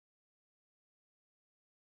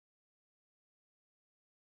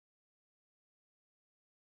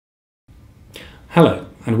Hello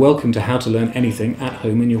and welcome to How to Learn Anything at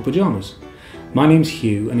Home in Your Pyjamas. My name's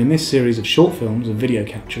Hugh, and in this series of short films and video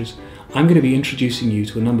captures I'm going to be introducing you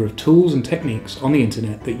to a number of tools and techniques on the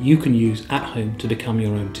internet that you can use at home to become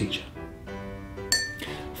your own teacher.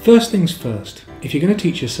 First things first, if you're going to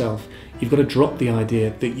teach yourself, you've got to drop the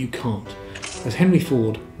idea that you can't. As Henry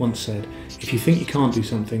Ford once said, if you think you can't do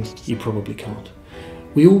something, you probably can't.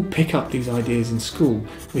 We all pick up these ideas in school.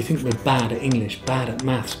 We think we're bad at English, bad at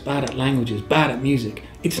maths, bad at languages, bad at music.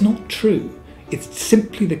 It's not true. It's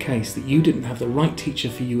simply the case that you didn't have the right teacher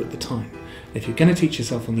for you at the time. If you're going to teach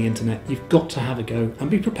yourself on the internet, you've got to have a go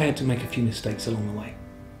and be prepared to make a few mistakes along the way.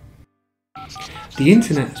 The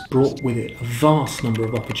internet has brought with it a vast number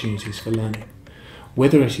of opportunities for learning.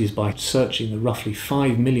 Whether it is by searching the roughly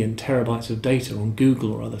 5 million terabytes of data on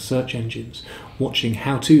Google or other search engines, watching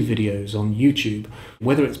how-to videos on YouTube,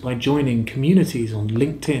 whether it's by joining communities on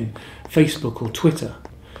LinkedIn, Facebook or Twitter.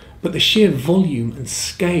 But the sheer volume and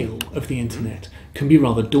scale of the internet can be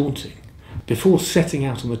rather daunting. Before setting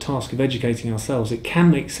out on the task of educating ourselves, it can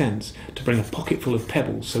make sense to bring a pocket full of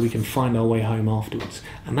pebbles so we can find our way home afterwards.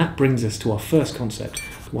 And that brings us to our first concept,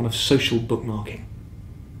 one of social bookmarking.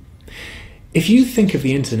 If you think of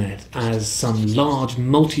the internet as some large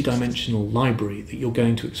multi-dimensional library that you're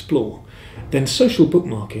going to explore, then social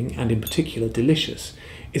bookmarking, and in particular Delicious,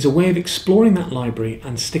 is a way of exploring that library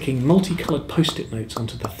and sticking multicoloured post-it notes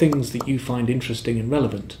onto the things that you find interesting and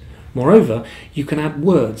relevant. Moreover, you can add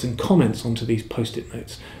words and comments onto these post-it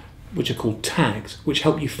notes, which are called tags, which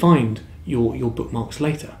help you find your bookmarks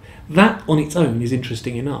later. That on its own is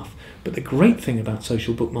interesting enough, but the great thing about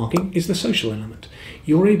social bookmarking is the social element.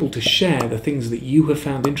 You're able to share the things that you have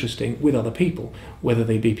found interesting with other people, whether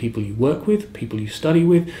they be people you work with, people you study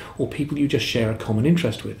with, or people you just share a common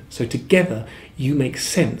interest with. So together you make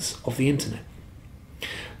sense of the internet.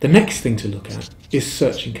 The next thing to look at is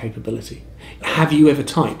searching capability. Have you ever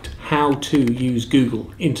typed how to use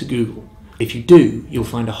Google into Google? If you do, you'll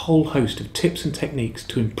find a whole host of tips and techniques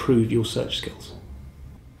to improve your search skills.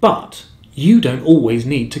 But you don't always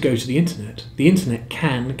need to go to the internet. The internet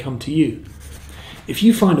can come to you. If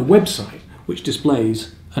you find a website which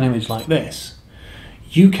displays an image like this,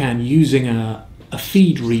 you can, using a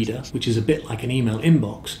feed reader, which is a bit like an email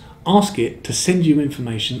inbox, ask it to send you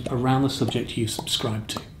information around the subject you subscribe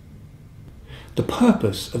to. The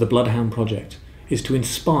purpose of the Bloodhound Project is to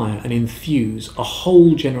inspire and enthuse a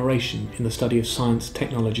whole generation in the study of science,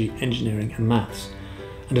 technology, engineering and maths.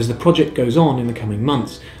 And as the project goes on in the coming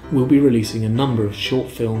months, we'll be releasing a number of short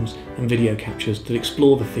films and video captures that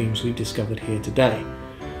explore the themes we've discovered here today.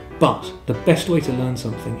 But the best way to learn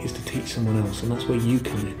something is to teach someone else, and that's where you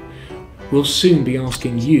come in. We'll soon be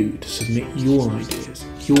asking you to submit your ideas,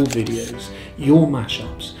 your videos, your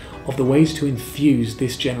mashups of the ways to infuse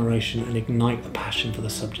this generation and ignite a passion for the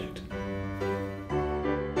subject.